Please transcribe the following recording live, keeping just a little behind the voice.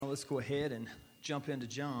let's go ahead and jump into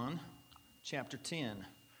John chapter 10.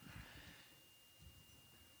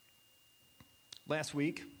 Last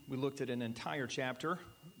week, we looked at an entire chapter.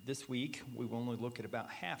 This week, we will only look at about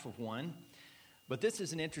half of one. But this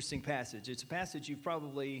is an interesting passage. It's a passage you've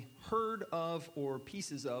probably heard of or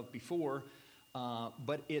pieces of before,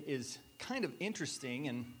 but it is kind of interesting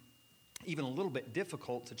and even a little bit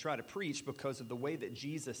difficult to try to preach because of the way that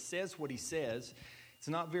Jesus says what he says. It's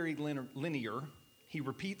not very linear. He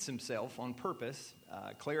repeats himself on purpose,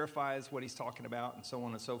 clarifies what he's talking about, and so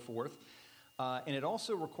on and so forth. And it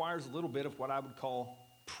also requires a little bit of what I would call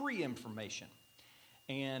pre-information.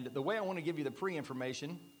 And the way I want to give you the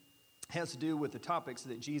pre-information has to do with the topics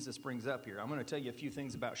that Jesus brings up here. I'm going to tell you a few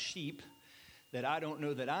things about sheep that I don't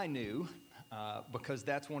know that I knew, because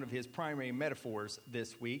that's one of his primary metaphors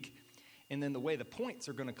this week. And then the way the points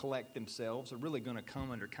are going to collect themselves are really going to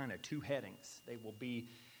come under kind of two headings. They will be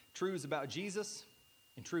truths about Jesus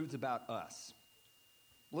and truths about us.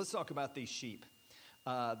 Let's talk about these sheep.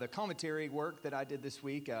 The commentary work that I did this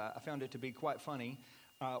week, I found it to be quite funny.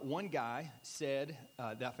 One guy said,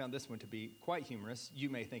 that I found this one to be quite humorous. You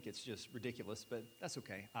may think it's just ridiculous, but that's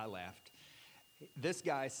okay. I laughed. This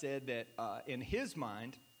guy said that in his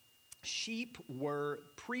mind, sheep were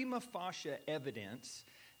prima facie evidence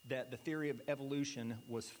that the theory of evolution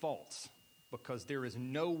was false, because there is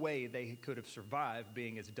no way they could have survived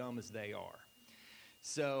being as dumb as they are.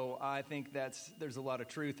 So I think there's a lot of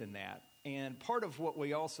truth in that. And part of what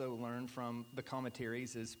we also learn from the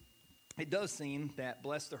commentaries is it does seem that,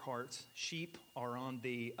 bless their hearts, sheep are on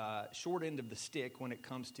the short end of the stick when it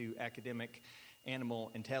comes to academic animal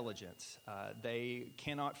intelligence. They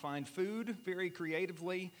cannot find food very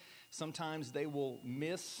creatively. Sometimes they will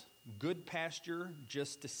miss good pasture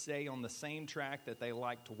just to stay on the same track that they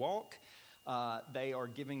like to walk. They are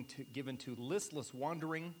given to listless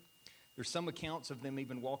wandering. There's some accounts of them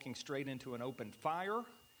even walking straight into an open fire.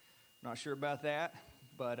 Not sure about that,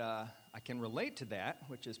 but I can relate to that,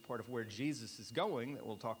 which is part of where Jesus is going, that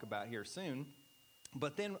we'll talk about here soon.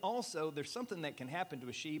 But then also, there's something that can happen to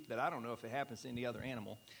a sheep that I don't know if it happens to any other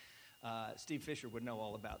animal. Steve Fisher would know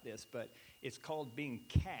all about this, but it's called being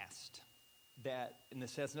cast. And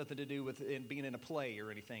this has nothing to do with it being in a play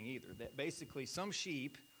or anything either. That basically some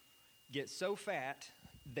sheep get so fat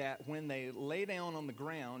that when they lay down on the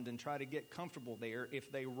ground and try to get comfortable there,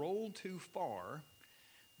 if they roll too far,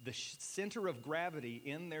 the center of gravity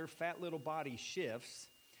in their fat little body shifts,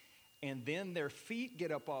 and then their feet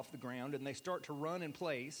get up off the ground and they start to run in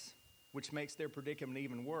place, which makes their predicament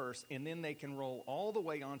even worse, and then they can roll all the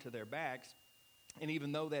way onto their backs. And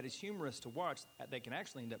even though that is humorous to watch, they can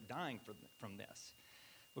actually end up dying from this,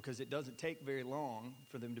 because it doesn't take very long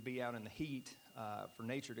for them to be out in the heat for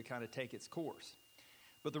nature to kind of take its course.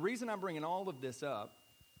 But the reason I'm bringing all of this up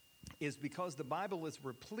is because the Bible is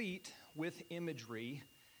replete with imagery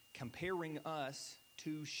comparing us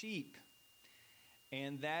to sheep.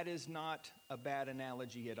 And that is not a bad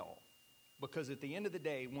analogy at all. Because at the end of the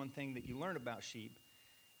day, one thing that you learn about sheep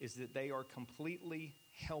is that they are completely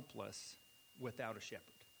helpless without a shepherd.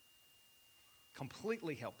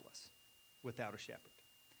 Completely helpless without a shepherd.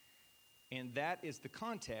 And that is the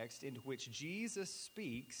context into which Jesus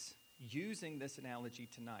speaks using this analogy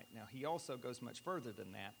tonight. Now, he also goes much further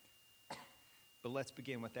than that, but let's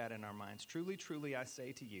begin with that in our minds. Truly, truly, I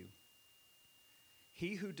say to you,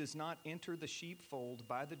 he who does not enter the sheepfold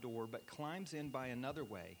by the door, but climbs in by another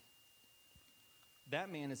way,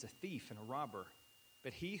 that man is a thief and a robber.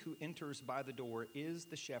 But he who enters by the door is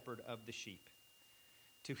the shepherd of the sheep.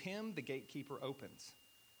 To him the gatekeeper opens.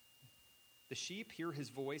 The sheep hear his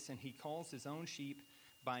voice, and he calls his own sheep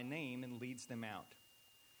by name and leads them out.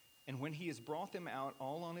 And when he has brought them out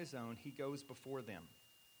all on his own, he goes before them.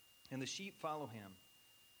 And the sheep follow him,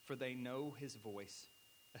 for they know his voice.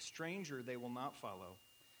 A stranger they will not follow,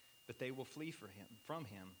 but they will flee from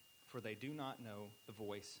him, for they do not know the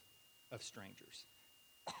voice of strangers.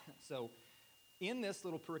 So, in this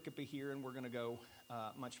little pericope here, and we're going to go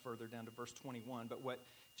much further down to verse 21, but what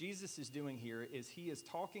Jesus is doing here is he is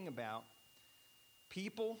talking about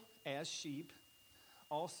people as sheep,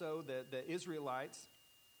 also the Israelites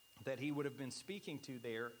that he would have been speaking to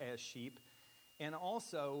there as sheep, and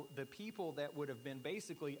also the people that would have been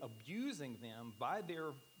basically abusing them by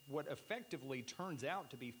their what effectively turns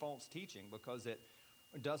out to be false teaching, because it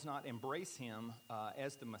does not embrace him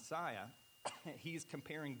as the Messiah. He's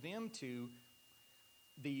comparing them to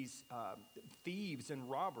these thieves and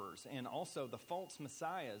robbers, and also the false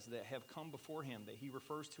messiahs that have come before him that he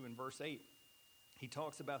refers to in verse 8. He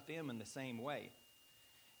talks about them in the same way.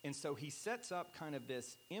 And so he sets up kind of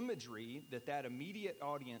this imagery that immediate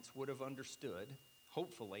audience would have understood,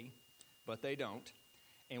 hopefully, but they don't.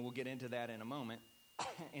 And we'll get into that in a moment.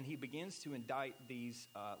 And he begins to indict these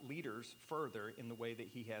leaders further in the way that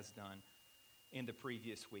he has done in the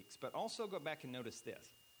previous weeks. But also go back and notice this.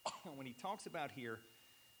 When he talks about here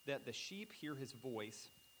that the sheep hear his voice,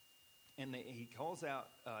 and he calls out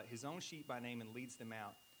his own sheep by name and leads them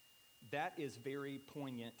out, that is very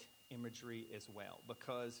poignant imagery as well.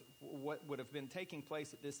 Because what would have been taking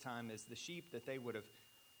place at this time is the sheep that they would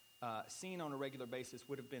have seen on a regular basis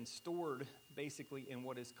would have been stored basically in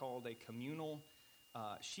what is called a communal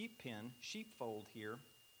sheep pen, sheepfold here.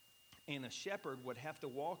 And a shepherd would have to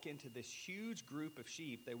walk into this huge group of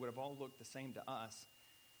sheep. They would have all looked the same to us.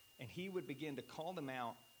 And he would begin to call them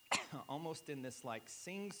out almost in this like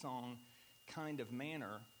sing-song kind of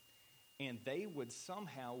manner. And they would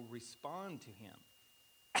somehow respond to him.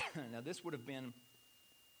 Now, this would have been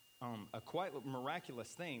a quite miraculous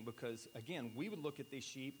thing because, again, we would look at these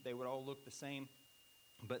sheep. They would all look the same.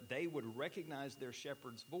 But they would recognize their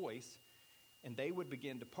shepherd's voice, and they would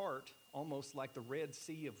begin to part almost like the Red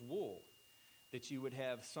Sea of wool, that you would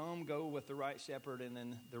have some go with the right shepherd and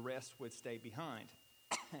then the rest would stay behind.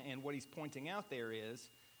 And what he's pointing out there is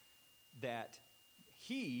that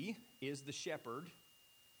he is the shepherd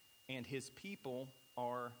and his people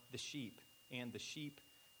are the sheep, and the sheep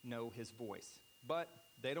know his voice. But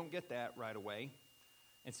they don't get that right away,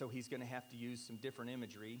 and so he's going to have to use some different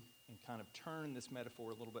imagery and kind of turn this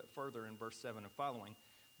metaphor a little bit further in verse 7 and following.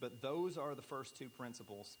 But those are the first two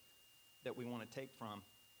principles that we want to take from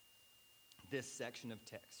this section of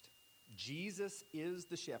text. Jesus is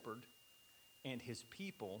the shepherd, and his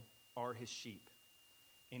people are his sheep.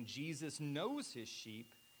 And Jesus knows his sheep,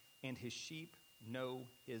 and his sheep know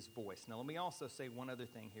his voice. Now, let me also say one other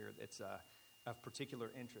thing here that's of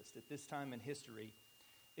particular interest. At this time in history,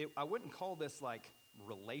 I wouldn't call this like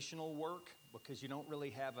relational work, because you don't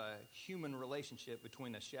really have a human relationship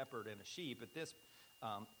between a shepherd and a sheep at this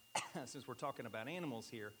since we're talking about animals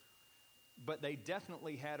here. But they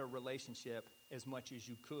definitely had a relationship as much as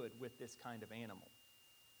you could with this kind of animal.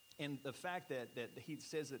 And the fact that he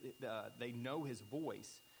says that they know his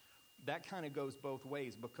voice, that kind of goes both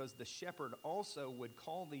ways, because the shepherd also would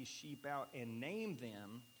call these sheep out and name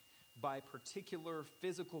them by particular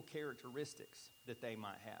physical characteristics that they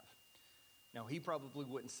might have. Now, he probably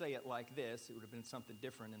wouldn't say it like this. It would have been something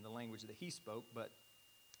different in the language that he spoke, but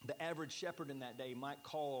the average shepherd in that day might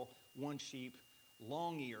call one sheep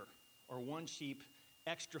long ear, or one sheep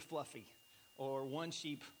extra fluffy, or one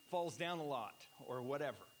sheep falls down a lot, or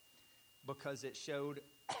whatever, because it showed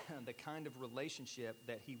the kind of relationship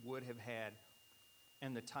that he would have had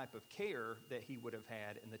and the type of care that he would have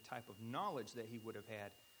had and the type of knowledge that he would have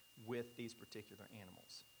had with these particular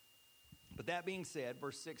animals. But that being said,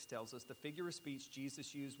 verse 6 tells us the figure of speech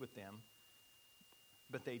Jesus used with them,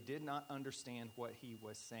 but they did not understand what he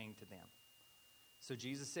was saying to them. So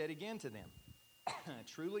Jesus said again to them,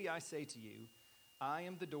 "Truly I say to you, I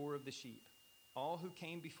am the door of the sheep. All who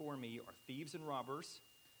came before me are thieves and robbers,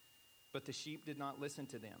 but the sheep did not listen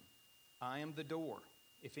to them. I am the door.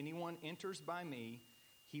 If anyone enters by me,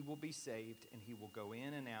 he will be saved, and he will go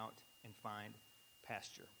in and out and find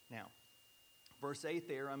pasture." Now, verse 8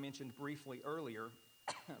 there I mentioned briefly earlier,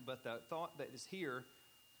 but the thought that is here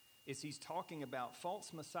is he's talking about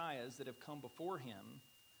false messiahs that have come before him,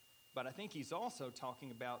 but I think he's also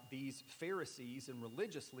talking about these Pharisees and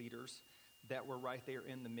religious leaders that were right there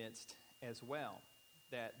in the midst as well,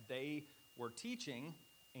 that they were teaching,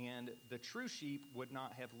 and the true sheep would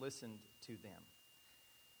not have listened to them.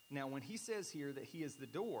 Now, when he says here that he is the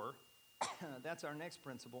door, that's our next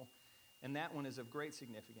principle, and that one is of great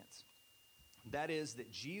significance. That is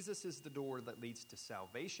that Jesus is the door that leads to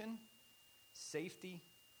salvation, safety,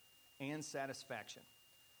 and satisfaction.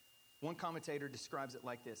 One commentator describes it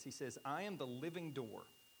like this. He says, "I am the living door.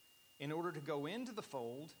 In order to go into the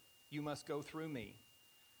fold, you must go through me.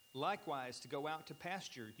 Likewise, to go out to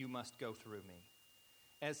pasture, you must go through me.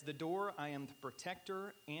 As the door, I am the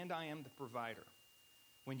protector and I am the provider.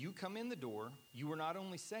 When you come in the door, you are not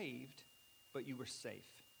only saved, but you are safe.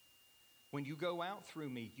 When you go out through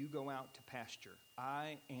me, you go out to pasture.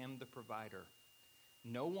 I am the provider.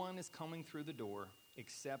 No one is coming through the door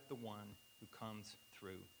except the one who comes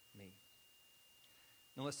through me."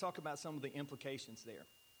 Now let's talk about some of the implications there.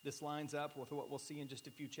 This lines up with what we'll see in just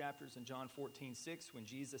a few chapters in John 14:6, when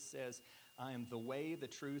Jesus says, "I am the way, the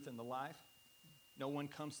truth, and the life. No one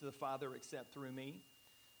comes to the Father except through me."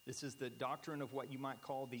 This is the doctrine of what you might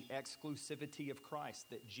call the exclusivity of Christ,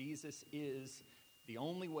 that Jesus is the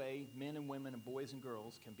only way men and women and boys and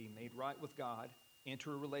girls can be made right with God,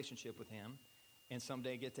 enter a relationship with him, and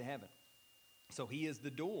someday get to heaven. So he is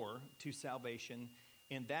the door to salvation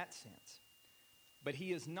in that sense. But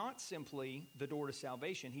he is not simply the door to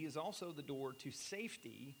salvation. He is also the door to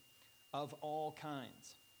safety of all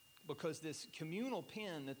kinds. Because this communal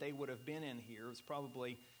pen that they would have been in here was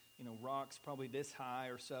probably, rocks probably this high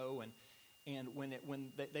or so. And when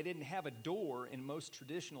they didn't have a door in most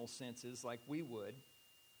traditional senses like we would.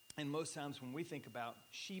 And most times when we think about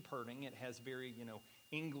sheep herding, it has very,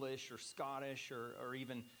 English or Scottish or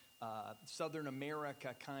even Southern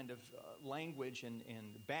America kind of language and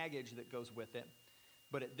baggage that goes with it.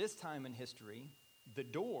 But at this time in history, the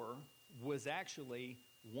door was actually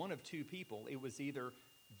one of two people. It was either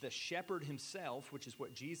the shepherd himself, which is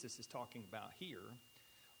what Jesus is talking about here,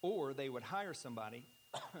 or they would hire somebody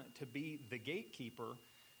to be the gatekeeper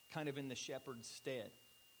kind of in the shepherd's stead.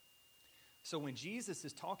 So when Jesus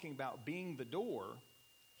is talking about being the door,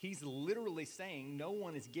 he's literally saying no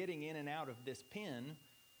one is getting in and out of this pen,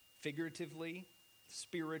 figuratively,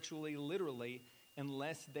 spiritually, literally,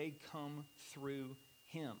 unless they come through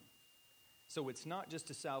him. So it's not just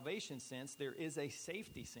a salvation sense, there is a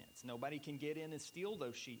safety sense. Nobody can get in and steal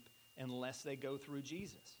those sheep unless they go through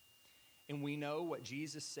Jesus. And we know what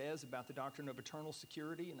Jesus says about the doctrine of eternal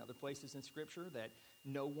security in other places in Scripture, that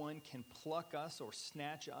no one can pluck us or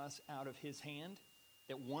snatch us out of his hand,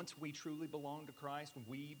 that once we truly belong to Christ,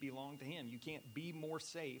 we belong to him. You can't be more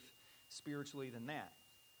safe spiritually than that.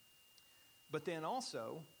 But then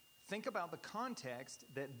also, think about the context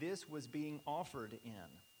that this was being offered in.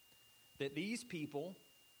 That these people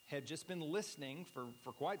had just been listening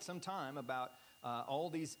for quite some time about all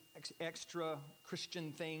these extra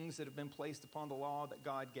Christian things that have been placed upon the law that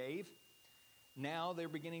God gave. Now they're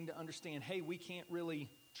beginning to understand, hey, we can't really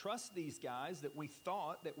trust these guys that we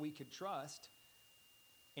thought that we could trust.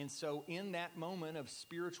 And so in that moment of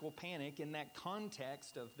spiritual panic, in that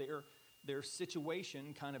context of their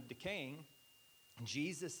situation kind of decaying,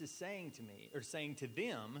 Jesus is saying to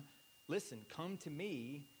them, listen, come to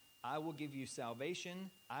me, I will give you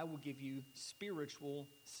salvation, I will give you spiritual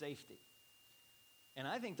safety. And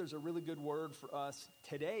I think there's a really good word for us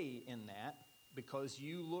today in that, because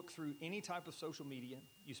you look through any type of social media,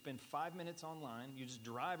 you spend 5 minutes online, you just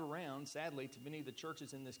drive around, sadly, to many of the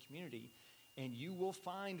churches in this community, and you will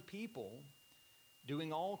find people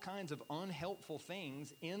doing all kinds of unhelpful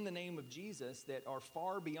things in the name of Jesus that are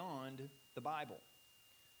far beyond the Bible.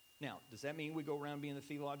 Now, does that mean we go around being the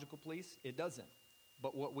theological police? It doesn't.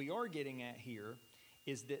 But what we are getting at here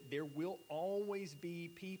is that there will always be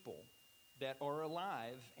people that are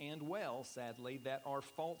alive and well, sadly, that are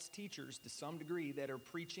false teachers to some degree, that are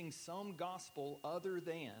preaching some gospel other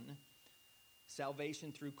than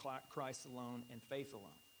salvation through Christ alone and faith alone.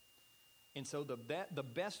 And so the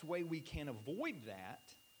best way we can avoid that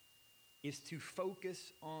is to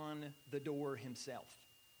focus on the door himself.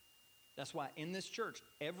 That's why in this church,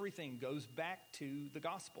 everything goes back to the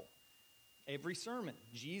gospel. Every sermon,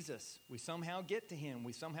 Jesus, we somehow get to him.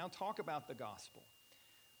 We somehow talk about the gospel.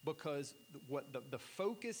 Because what the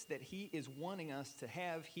focus that he is wanting us to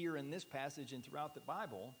have here in this passage and throughout the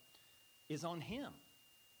Bible is on him.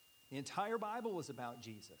 The entire Bible is about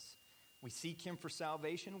Jesus. We seek him for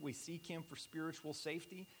salvation. We seek him for spiritual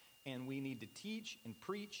safety. And we need to teach and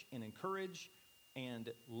preach and encourage and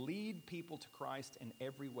lead people to Christ in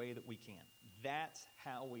every way that we can. That's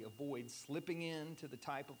how we avoid slipping into the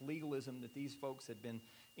type of legalism that these folks had been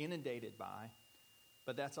inundated by.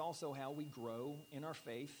 But that's also how we grow in our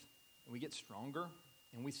faith, and we get stronger,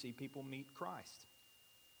 and we see people meet Christ.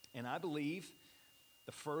 And I believe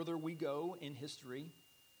the further we go in history,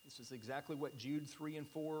 this is exactly what Jude 3 and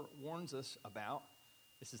 4 warns us about.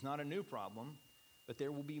 This is not a new problem, but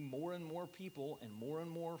there will be more and more people and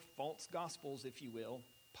more false gospels, if you will,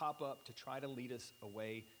 pop up to try to lead us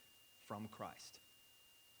away from Christ.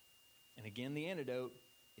 And again, the antidote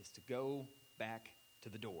is to go back to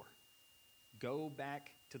the door. Go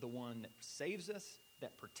back to the one that saves us,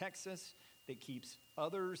 that protects us, that keeps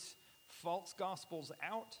others' false gospels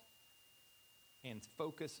out, and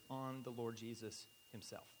focus on the Lord Jesus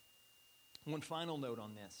himself. One final note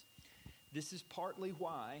on this. This is partly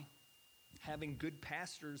why having good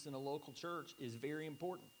pastors in a local church is very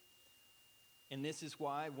important. And this is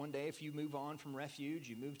why one day if you move on from Refuge,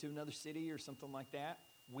 you move to another city or something like that,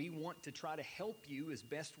 we want to try to help you as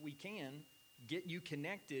best we can get you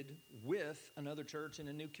connected with another church in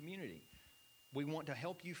a new community. We want to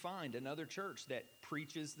help you find another church that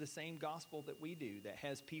preaches the same gospel that we do, that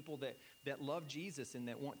has people that love Jesus and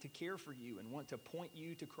that want to care for you and want to point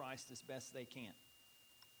you to Christ as best they can.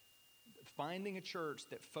 Finding a church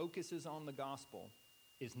that focuses on the gospel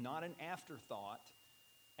is not an afterthought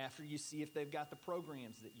after you see if they've got the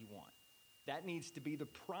programs that you want. That needs to be the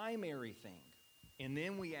primary thing. And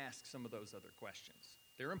then we ask some of those other questions.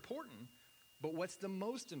 They're important, But what's the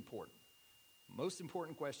most important? Most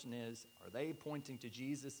important question is, are they pointing to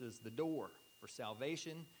Jesus as the door for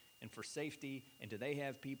salvation and for safety? And do they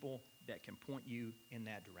have people that can point you in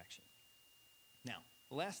that direction? Now,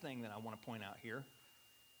 the last thing that I want to point out here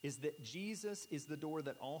is that Jesus is the door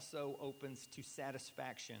that also opens to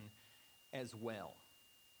satisfaction as well.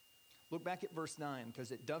 Look back at verse 9,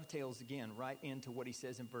 because it dovetails again right into what he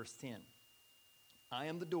says in verse 10. I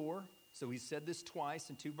am the door. So he said this twice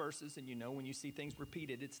in 2 verses, and you know when you see things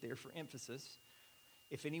repeated, it's there for emphasis.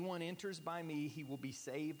 If anyone enters by me, he will be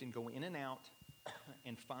saved and go in and out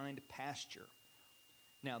and find pasture.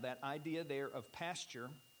 Now, that idea there of pasture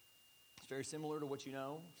is very similar to what you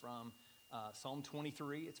know from Psalm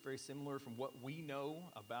 23. It's very similar from what we know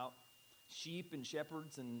about sheep and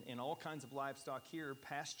shepherds and all kinds of livestock here.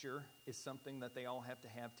 Pasture is something that they all have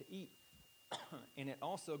to eat. And it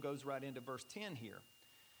also goes right into verse 10 here.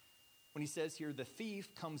 When he says here, the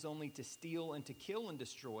thief comes only to steal and to kill and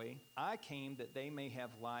destroy. I came that they may have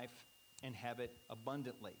life and have it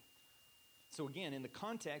abundantly. So again, in the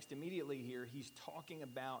context immediately here, he's talking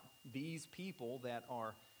about these people that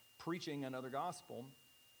are preaching another gospel.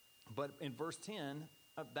 But in verse 10,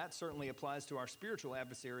 that certainly applies to our spiritual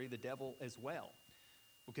adversary, the devil, as well.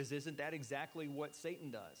 Because isn't that exactly what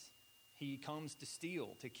Satan does? He comes to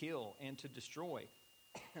steal, to kill, and to destroy.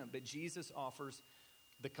 But Jesus offers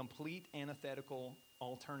the complete antithetical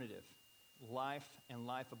alternative, life and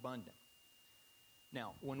life abundant.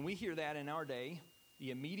 Now, when we hear that in our day,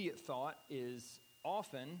 the immediate thought is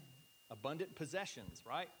often abundant possessions,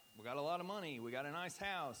 right? We got a lot of money, we got a nice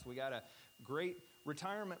house, we got a great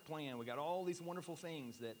retirement plan, we got all these wonderful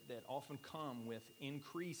things that often come with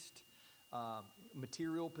increased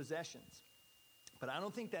material possessions. But I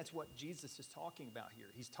don't think that's what Jesus is talking about here.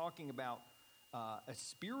 He's talking about a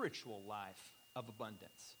spiritual life of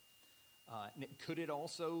abundance. Could it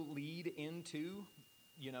also lead into,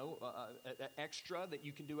 extra that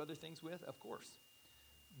you can do other things with? Of course.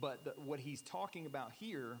 But what he's talking about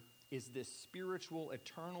here is this spiritual,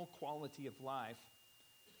 eternal quality of life,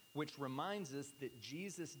 which reminds us that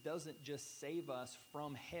Jesus doesn't just save us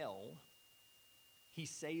from hell. He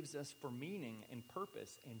saves us for meaning and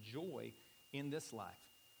purpose and joy in this life.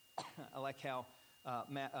 I like how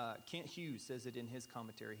Kent Hughes says it in his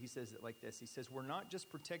commentary. He says it like this. He says, we're not just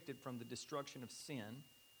protected from the destruction of sin.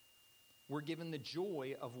 We're given the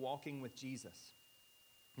joy of walking with Jesus.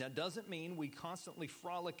 Now, it doesn't mean we constantly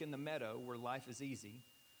frolic in the meadow where life is easy.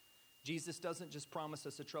 Jesus doesn't just promise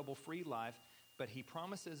us a trouble-free life, but he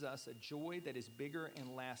promises us a joy that is bigger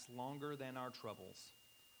and lasts longer than our troubles.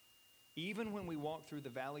 Even when we walk through the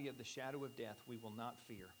valley of the shadow of death, we will not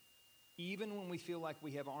fear. Even when we feel like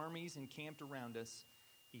we have armies encamped around us,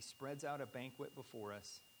 he spreads out a banquet before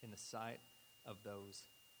us in the sight of those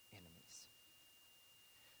enemies.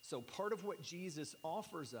 So part of what Jesus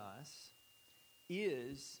offers us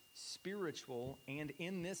is spiritual and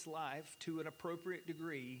in this life, to an appropriate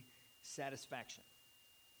degree, satisfaction.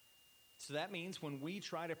 So that means when we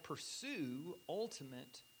try to pursue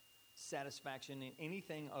ultimate satisfaction in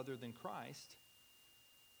anything other than Christ,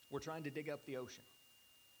 we're trying to dig up the ocean.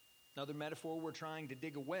 Another metaphor, we're trying to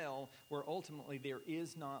dig a well where ultimately there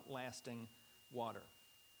is not lasting water.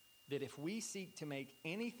 That if we seek to make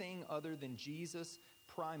anything other than Jesus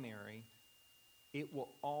primary, it will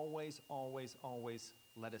always, always, always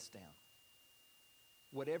let us down.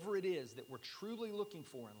 Whatever it is that we're truly looking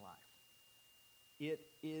for in life, it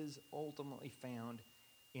is ultimately found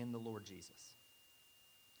in the Lord Jesus.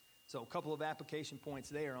 So a couple of application points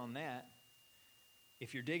there on that.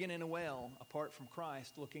 If you're digging in a well apart from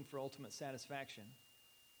Christ looking for ultimate satisfaction,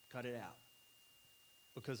 cut it out.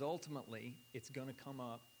 Because ultimately, it's going to come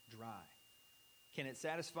up dry. Can it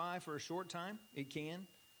satisfy for a short time? It can.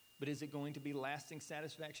 But is it going to be lasting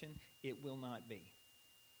satisfaction? It will not be.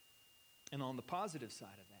 And on the positive side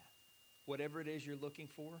of that, whatever it is you're looking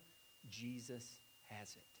for, Jesus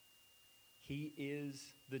has it. He is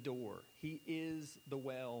the door. He is the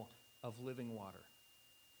well of living water.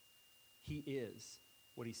 He is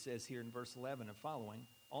what he says here in verse 11 and following,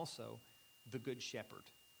 also the good shepherd.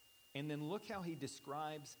 And then look how he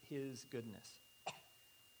describes his goodness.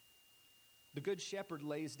 The good shepherd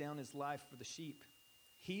lays down his life for the sheep.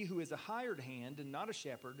 He who is a hired hand and not a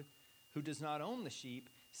shepherd, who does not own the sheep,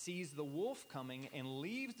 sees the wolf coming and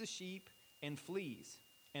leaves the sheep and flees.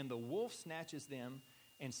 And the wolf snatches them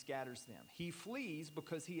and scatters them. He flees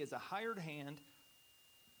because he is a hired hand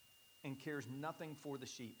and cares nothing for the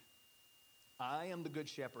sheep. I am the good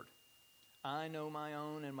shepherd. I know my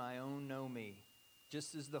own, and my own know me.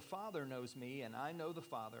 Just as the Father knows me, and I know the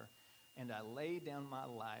Father, and I lay down my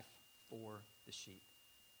life for the sheep.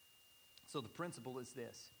 So the principle is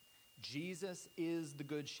this. Jesus is the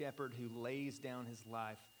good shepherd who lays down his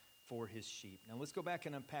life for his sheep. Now let's go back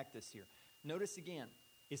and unpack this here. Notice again,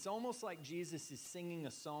 it's almost like Jesus is singing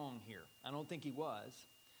a song here. I don't think he was,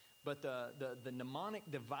 but the mnemonic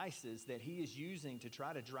devices that he is using to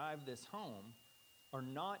try to drive this home are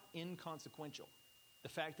not inconsequential. The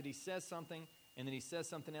fact that he says something and then he says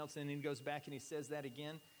something else and then he goes back and he says that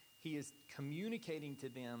again, he is communicating to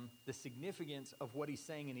them the significance of what he's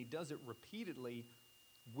saying, and he does it repeatedly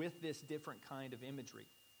with this different kind of imagery.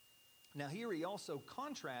 Now here he also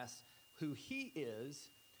contrasts who he is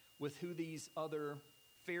with who these other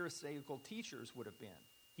Pharisaical teachers would have been.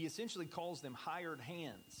 He essentially calls them hired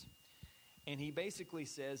hands. And he basically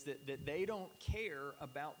says that they don't care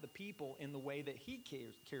about the people in the way that he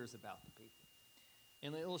cares about the people.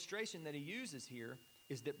 And the illustration that he uses here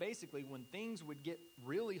is that basically when things would get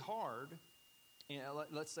really hard,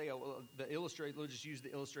 let's say let's just use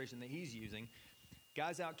the illustration that he's using.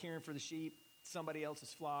 Guy's out caring for the sheep, somebody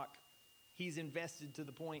else's flock. He's invested to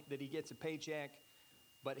the point that he gets a paycheck,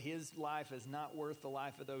 but his life is not worth the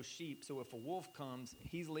life of those sheep. So if a wolf comes,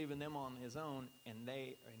 he's leaving them on his own, and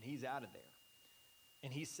he's out of there.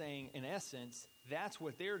 And he's saying, in essence, that's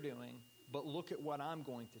what they're doing, but look at what I'm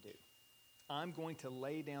going to do. I'm going to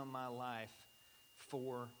lay down my life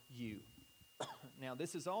for you. Now,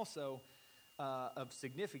 this is also of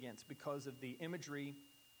significance because of the imagery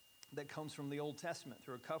that comes from the Old Testament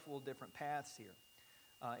through a couple of different paths here.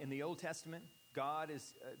 In the Old Testament, God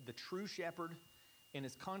is the true shepherd and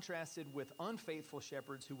is contrasted with unfaithful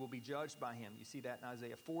shepherds who will be judged by him. You see that in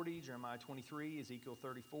Isaiah 40, Jeremiah 23, Ezekiel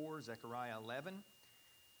 34, Zechariah 11.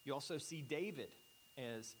 You also see David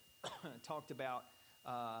as talked about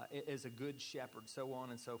as a good shepherd, so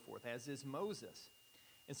on and so forth, as is Moses.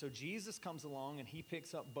 And so Jesus comes along and he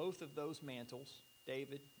picks up both of those mantles,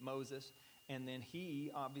 David, Moses, and then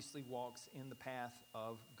he obviously walks in the path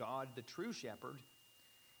of God, the true shepherd.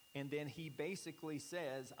 And then he basically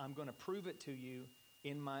says, I'm going to prove it to you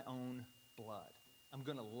in my own blood. I'm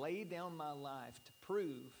going to lay down my life to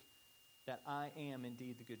prove that I am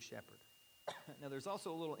indeed the good shepherd. Now, there's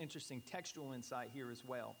also a little interesting textual insight here as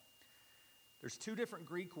well. There's two different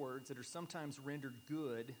Greek words that are sometimes rendered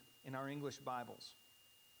good in our English Bibles.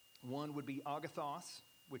 One would be agathos,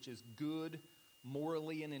 which is good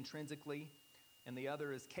morally and intrinsically, and the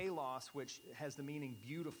other is kalos, which has the meaning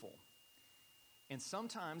beautiful. And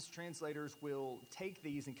sometimes translators will take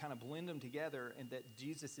these and kind of blend them together, and that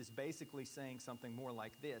Jesus is basically saying something more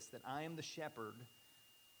like this, that I am the shepherd,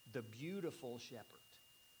 the beautiful shepherd.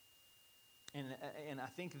 And I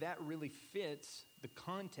think that really fits the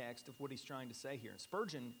context of what he's trying to say here. And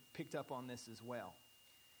Spurgeon picked up on this as well.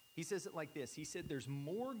 He says it like this. He said, there's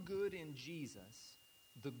more good in Jesus,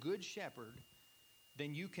 the good shepherd,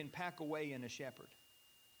 than you can pack away in a shepherd.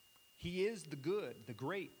 He is the good, the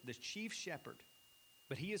great, the chief shepherd,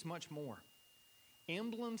 but he is much more.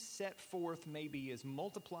 Emblems set forth may be as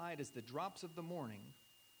multiplied as the drops of the morning,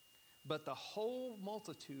 but the whole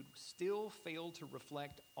multitude still failed to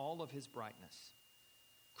reflect all of his brightness.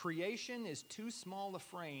 Creation is too small a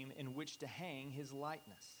frame in which to hang his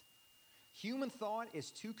likeness. Human thought is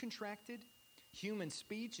too contracted. Human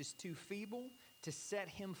speech is too feeble to set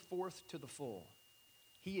him forth to the full.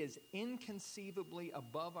 He is inconceivably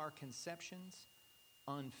above our conceptions,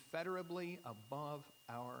 unfetterably above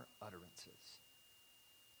our utterances.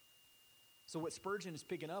 So what Spurgeon is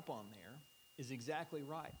picking up on there is exactly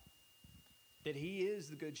right. That he is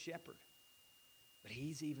the good shepherd. But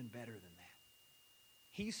he's even better than that.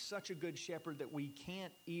 He's such a good shepherd that we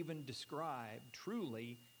can't even describe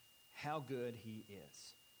truly how good he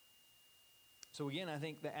is. So again, I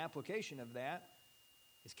think the application of that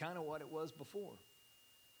is kind of what it was before.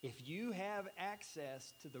 If you have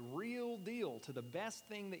access to the real deal, to the best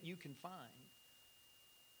thing that you can find,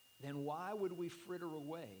 then why would we fritter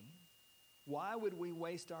away? Why would we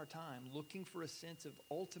waste our time looking for a sense of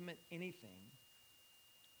ultimate anything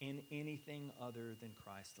in anything other than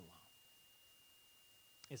Christ alone?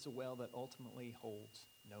 It's a well that ultimately holds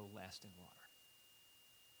no lasting water.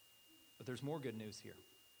 But there's more good news here.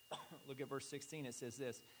 Look at verse 16. It says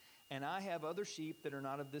this, and I have other sheep that are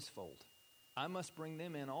not of this fold. I must bring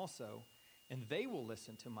them in also, and they will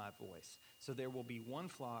listen to my voice. So there will be one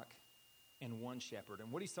flock and one shepherd.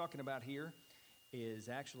 And what he's talking about here is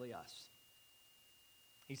actually us.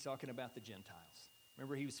 He's talking about the Gentiles.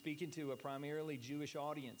 Remember, he was speaking to a primarily Jewish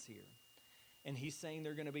audience here. And he's saying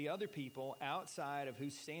there are going to be other people outside of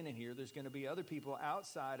who's standing here. There's going to be other people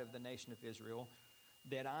outside of the nation of Israel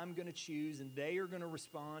that I'm going to choose, and they are going to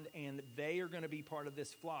respond, and they are going to be part of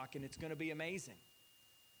this flock, and it's going to be amazing.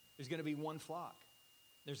 There's going to be one flock.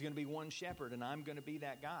 There's going to be one shepherd, and I'm going to be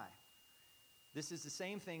that guy. This is the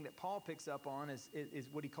same thing that Paul picks up on is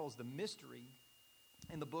what he calls the mystery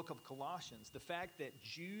in the book of Colossians. The fact that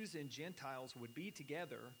Jews and Gentiles would be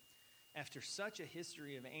together after such a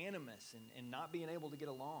history of animus and not being able to get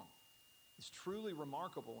along is truly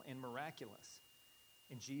remarkable and miraculous.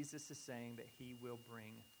 And Jesus is saying that he will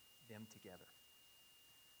bring them together.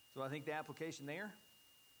 So I think the application there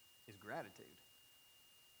is gratitude.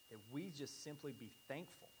 That we just simply be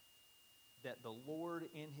thankful that the Lord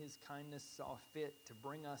in his kindness saw fit to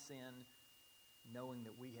bring us in knowing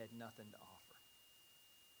that we had nothing to offer.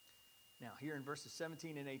 Now, here in verses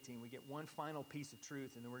 17 and 18, we get one final piece of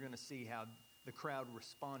truth, and then we're going to see how the crowd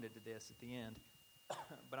responded to this at the end.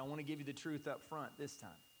 But I want to give you the truth up front this time.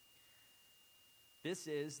 This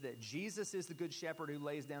is that Jesus is the good shepherd who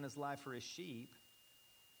lays down his life for his sheep,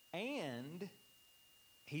 and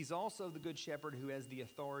he's also the good shepherd who has the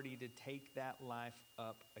authority to take that life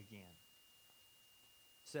up again.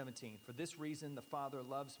 17, for this reason the Father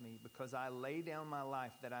loves me, because I lay down my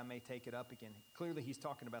life that I may take it up again. Clearly he's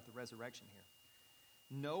talking about the resurrection here.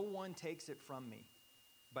 No one takes it from me,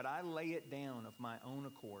 but I lay it down of my own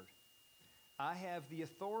accord. I have the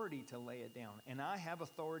authority to lay it down, and I have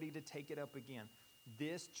authority to take it up again.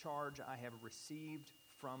 This charge I have received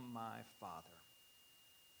from my Father.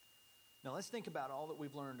 Now let's think about all that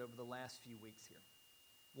we've learned over the last few weeks here.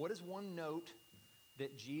 What is one note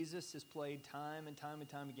that Jesus has played time and time and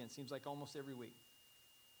time again? Seems like almost every week.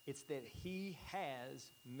 It's that he has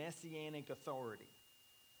messianic authority.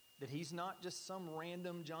 That he's not just some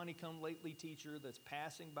random Johnny-come-lately teacher that's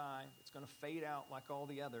passing by, that's going to fade out like all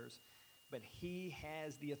the others, but he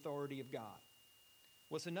has the authority of God.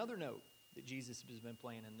 What's another note that Jesus has been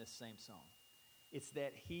playing in this same song? It's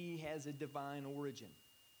that he has a divine origin,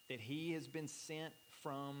 that he has been sent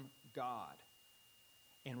from God.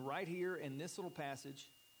 And right here in this little passage,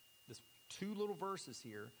 this two little verses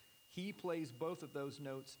here, he plays both of those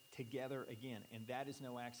notes together again, and that is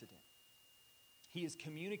no accident. He is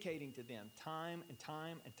communicating to them time and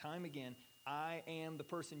time and time again, I am the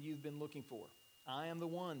person you've been looking for. I am the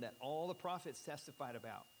one that all the prophets testified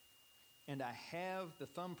about. And I have the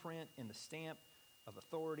thumbprint and the stamp of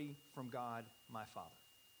authority from God, my Father.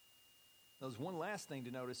 There's one last thing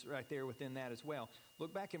to notice right there within that as well.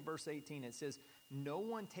 Look back in verse 18. It says, no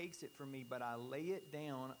one takes it from me, but I lay it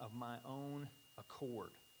down of my own accord.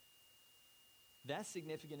 That's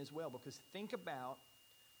significant as well, because think about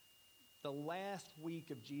the last week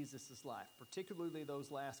of Jesus' life, particularly those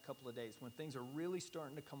last couple of days when things are really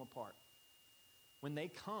starting to come apart. When they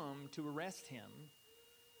come to arrest him,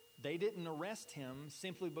 they didn't arrest him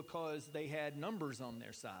simply because they had numbers on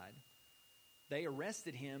their side. They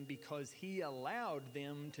arrested him because he allowed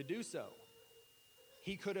them to do so.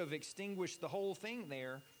 He could have extinguished the whole thing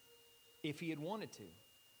there if he had wanted to.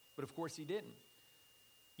 But of course he didn't.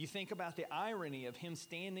 You think about the irony of him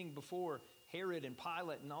standing before Herod and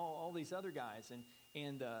Pilate and all these other guys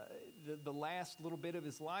and the last little bit of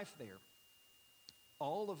his life there.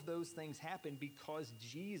 All of those things happened because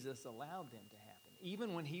Jesus allowed them to happen.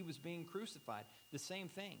 Even when he was being crucified, the same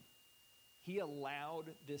thing. He allowed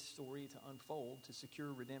this story to unfold to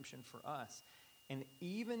secure redemption for us. And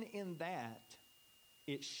even in that,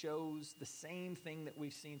 it shows the same thing that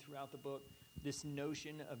we've seen throughout the book, this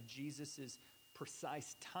notion of Jesus'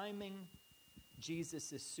 precise timing,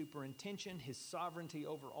 Jesus' superintention, his sovereignty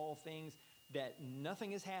over all things, that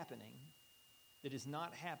nothing is happening that is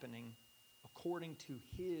not happening according to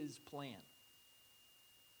his plan.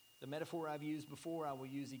 The metaphor I've used before, I will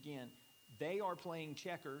use again. They are playing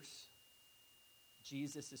checkers.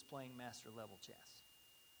 Jesus is playing master level chess.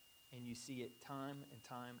 And you see it time and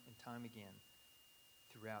time and time again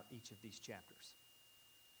throughout each of these chapters.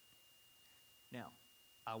 Now,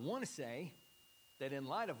 I want to say that in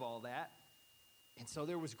light of all that, and so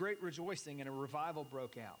there was great rejoicing and a revival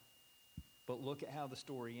broke out. But look at how the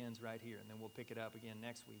story ends right here, and then we'll pick it up again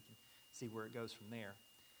next week and see where it goes from there.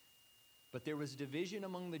 But there was division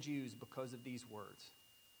among the Jews because of these words.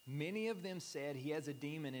 Many of them said, he has a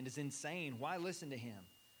demon and is insane. Why listen to him?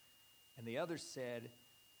 And the others said,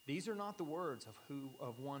 these are not the words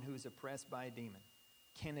of one who is oppressed by a demon.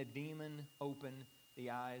 Can a demon open the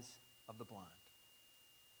eyes of the blind?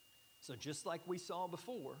 So just like we saw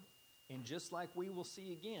before, and just like we will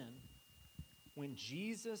see again, when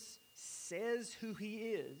Jesus says who he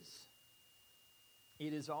is,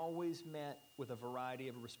 it is always met with a variety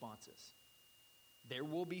of responses. There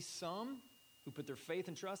will be some who put their faith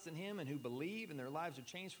and trust in him and who believe and their lives are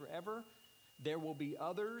changed forever. There will be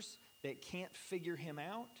others that can't figure him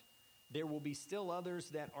out. There will be still others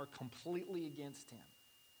that are completely against him.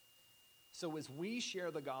 So as we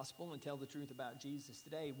share the gospel and tell the truth about Jesus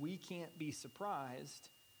today, we can't be surprised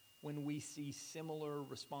when we see similar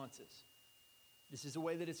responses. This is the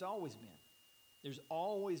way that it's always been. There's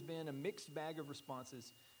always been a mixed bag of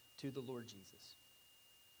responses to the Lord Jesus.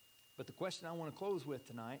 But the question I want to close with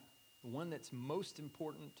tonight, the one that's most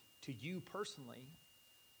important to you personally,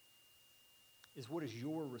 is what is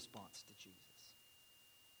your response to Jesus?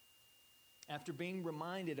 After being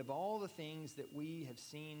reminded of all the things that we have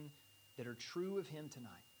seen that are true of him tonight,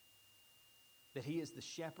 that he is the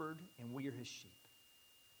shepherd and we are his sheep,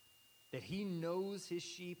 that he knows his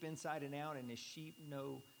sheep inside and out and his sheep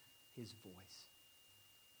know his voice,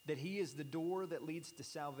 that he is the door that leads to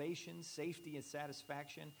salvation, safety, and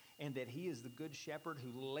satisfaction, and that he is the good shepherd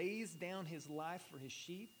who lays down his life for his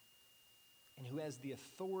sheep and who has the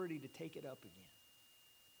authority to take it up again.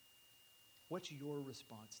 What's your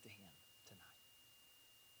response to him tonight?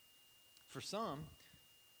 For some,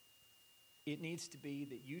 it needs to be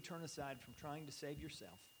that you turn aside from trying to save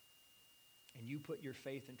yourself and you put your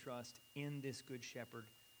faith and trust in this good shepherd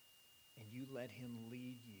and you let him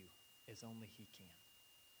lead you as only he can.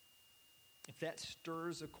 If that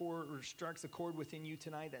stirs a chord or strikes a chord within you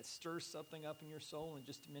tonight, that stirs something up in your soul in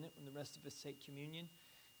just a minute when the rest of us take communion,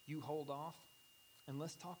 you hold off and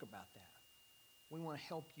let's talk about that. We want to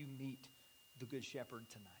help you meet the good shepherd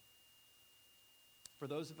tonight. For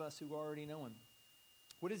those of us who already know him,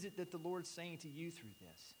 what is it that the Lord's saying to you through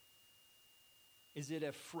this? Is it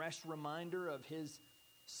a fresh reminder of his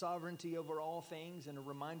sovereignty over all things and a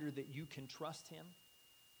reminder that you can trust him?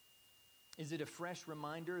 Is it a fresh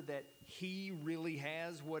reminder that he really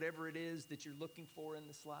has whatever it is that you're looking for in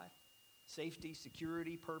this life? Safety,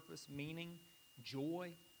 security, purpose, meaning,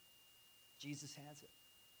 joy. Jesus has it.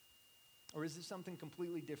 Or is it something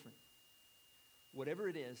completely different? Whatever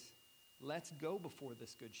it is, let's go before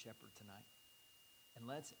this good shepherd tonight and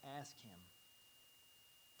let's ask him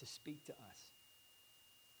to speak to us,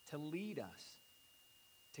 to lead us,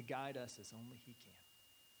 to guide us as only he can.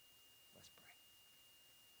 Let's pray.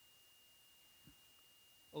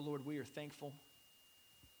 Oh Lord, we are thankful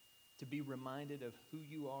to be reminded of who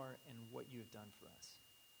you are and what you have done for us.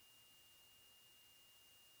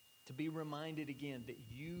 To be reminded again that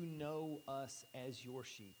you know us as your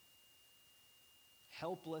sheep.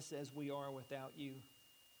 Helpless as we are without you,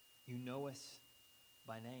 you know us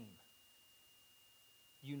by name.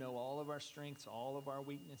 You know all of our strengths, all of our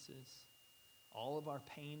weaknesses, all of our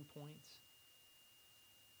pain points.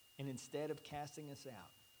 And instead of casting us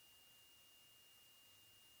out,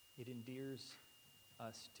 it endears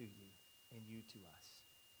us to you and you to us.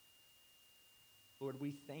 Lord,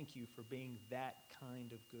 we thank you for being that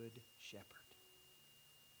kind of good shepherd.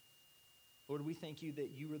 Lord, we thank you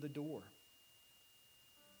that you are the door,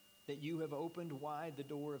 that you have opened wide the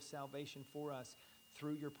door of salvation for us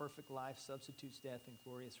through your perfect life, substitutes death, and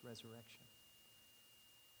glorious resurrection.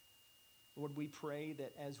 Lord, we pray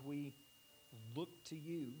that as we look to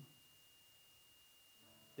you,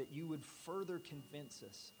 that you would further convince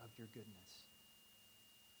us of your goodness,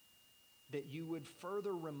 that you would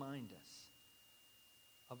further remind us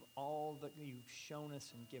of all that you've shown us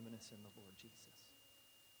and given us in the Lord Jesus.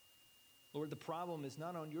 Lord, the problem is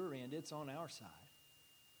not on your end, it's on our side.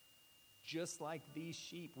 Just like these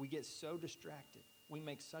sheep, we get so distracted. We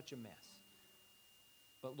make such a mess.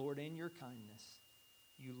 But Lord, in your kindness,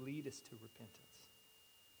 you lead us to repentance.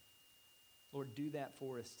 Lord, do that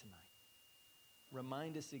for us tonight.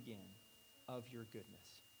 Remind us again of your goodness.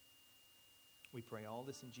 We pray all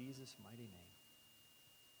this in Jesus' mighty name.